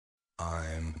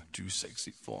I'm too sexy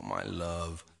for my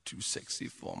love, too sexy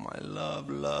for my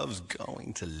love, love's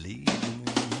going to leave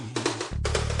me.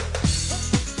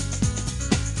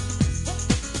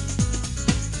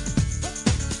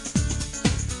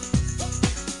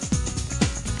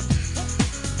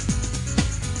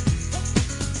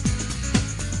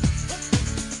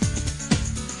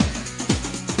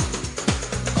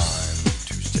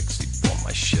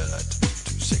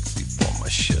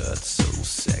 Shirt so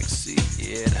sexy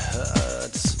it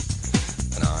hurts,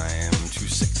 and I'm too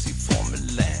sexy for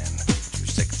Milan, too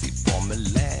sexy for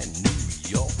Milan, New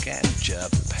York and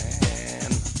Japan.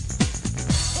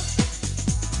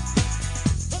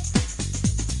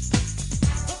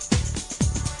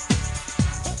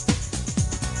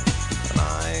 And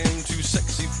I'm too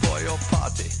sexy for your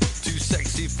party, too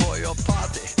sexy for your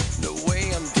party, no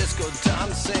way I'm disco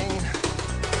dancing.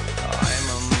 I'm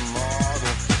a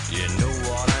model, you know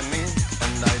what I mean,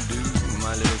 and I do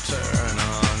my little turn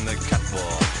on the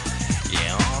catwalk.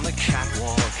 Yeah, on the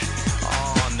catwalk,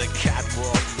 on the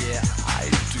catwalk. Yeah, I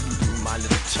do my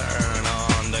little turn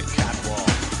on the catwalk.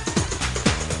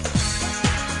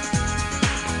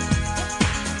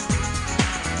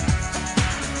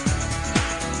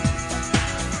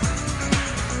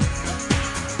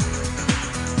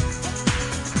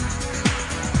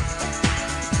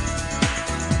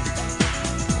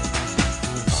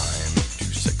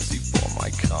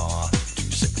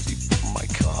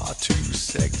 Too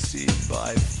sexy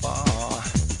by far,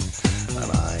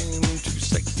 and I'm too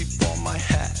sexy for my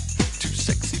hat, too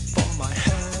sexy for my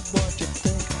hat. What you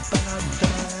think about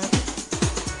that?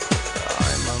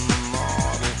 I'm a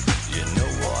model, you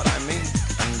know what I mean,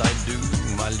 and I do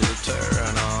my little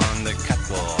turn on the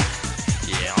catwalk.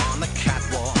 Yeah, on the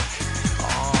catwalk,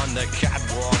 on the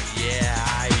catwalk. Yeah,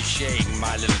 I shake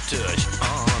my little tush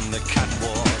on the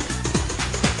catwalk.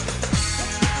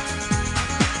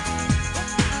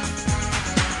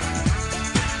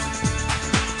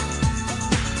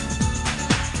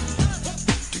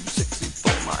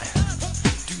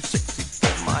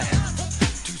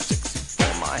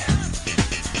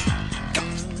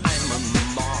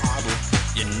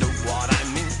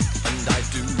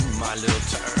 My little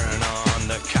turn on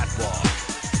the catwalk.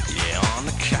 Yeah, on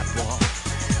the catwalk.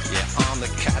 Yeah, on the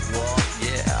catwalk.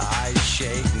 Yeah, I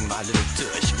shake my little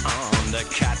tush on the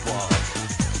catwalk.